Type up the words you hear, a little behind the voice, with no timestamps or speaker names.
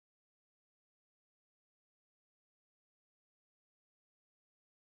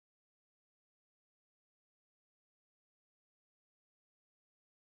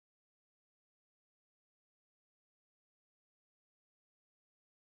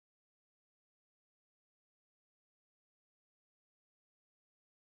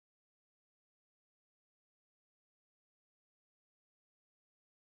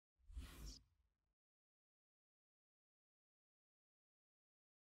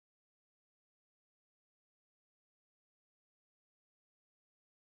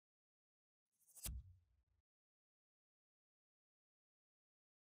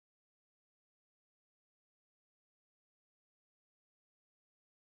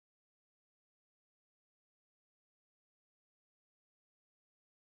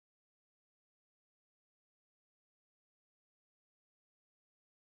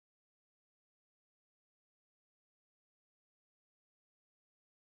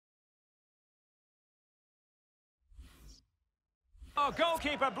Oh,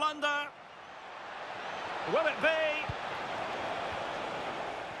 goalkeeper blunder. Will it be?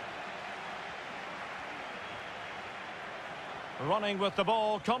 Running with the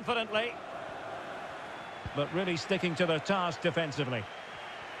ball confidently, but really sticking to their task defensively.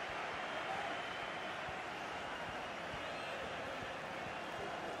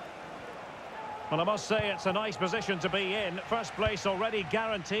 Well, I must say it's a nice position to be in. First place already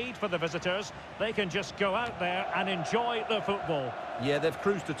guaranteed for the visitors. They can just go out there and enjoy the football. Yeah, they've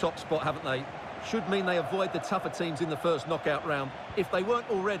cruised to top spot, haven't they? Should mean they avoid the tougher teams in the first knockout round. If they weren't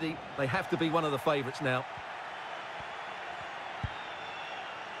already, they have to be one of the favourites now.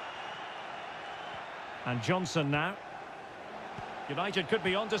 And Johnson now. United could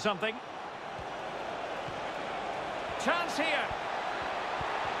be onto something. Chance here.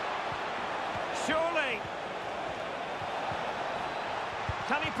 Surely.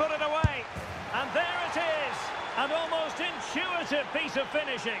 Can he put it away? And there it is. An almost intuitive piece of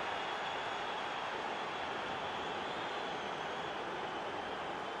finishing.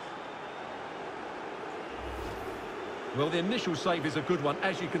 Well, the initial save is a good one,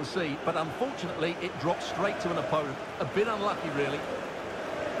 as you can see, but unfortunately it dropped straight to an opponent. A bit unlucky, really.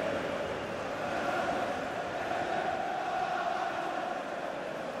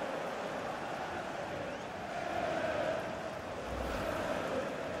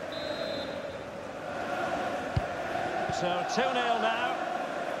 So 2-0 now.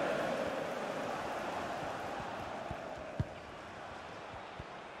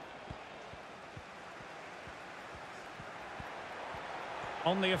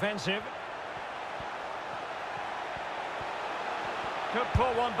 On the offensive. Could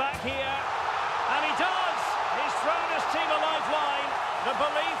pull one back here. And he does! He's thrown his team a lifeline. The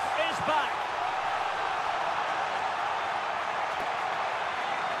belief is back.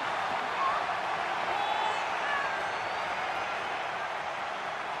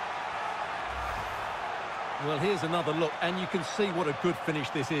 Well, here's another look, and you can see what a good finish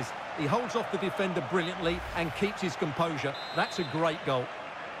this is. He holds off the defender brilliantly and keeps his composure. That's a great goal.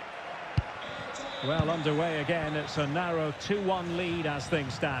 Well, underway again. It's a narrow 2-1 lead as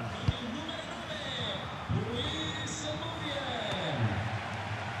things stand.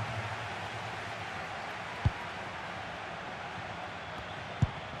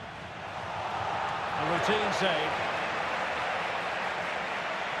 A routine save.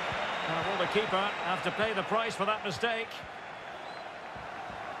 Now, will the keeper have to pay the price for that mistake?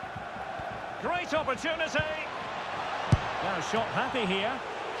 Great opportunity. Now shot happy here.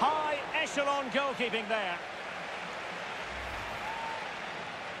 High echelon goalkeeping there.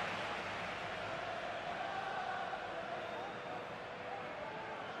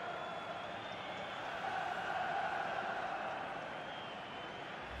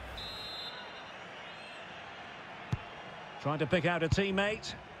 Trying to pick out a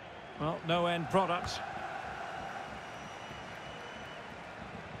teammate. Well, no end product.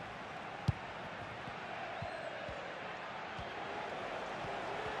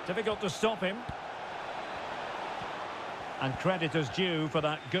 Difficult to stop him. And credit is due for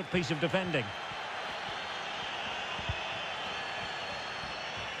that good piece of defending.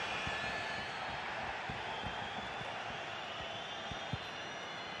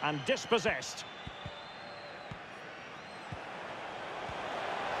 And dispossessed.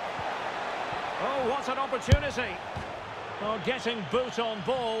 Oh, what an opportunity. Oh, getting boot on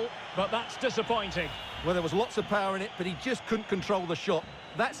ball, but that's disappointing. Well, there was lots of power in it, but he just couldn't control the shot.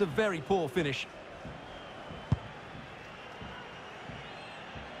 That's a very poor finish.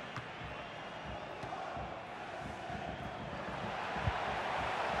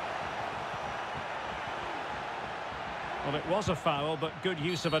 Well, it was a foul, but good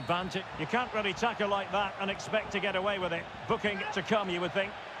use of advantage. You can't really tackle like that and expect to get away with it. Booking to come, you would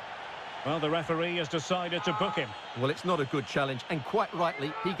think. Well, the referee has decided to book him. Well, it's not a good challenge, and quite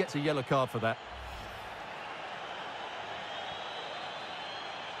rightly, he gets a yellow card for that.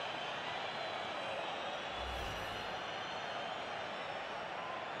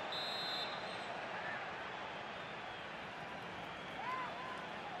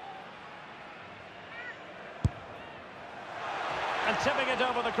 And tipping it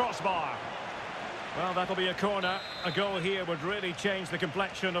over the crossbar. Well, that'll be a corner. A goal here would really change the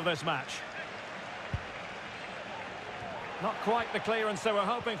complexion of this match. Not quite the clearance they were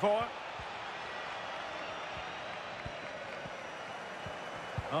hoping for.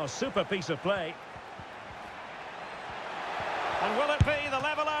 Oh, super piece of play. And will it be the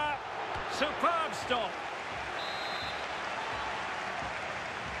leveller? Superb stop.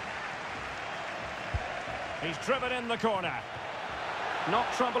 He's driven in the corner. Not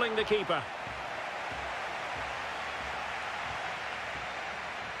troubling the keeper.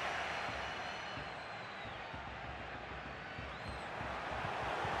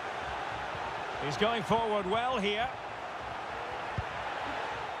 He's going forward well here.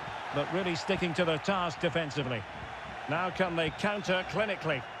 But really sticking to their task defensively. Now can they counter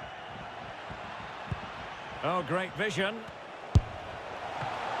clinically? Oh, great vision.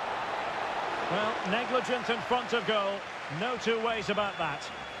 Well, negligent in front of goal. No two ways about that.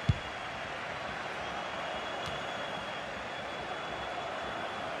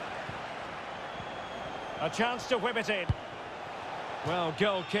 A chance to whip it in. Well,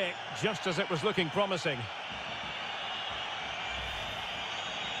 goal kick, just as it was looking promising.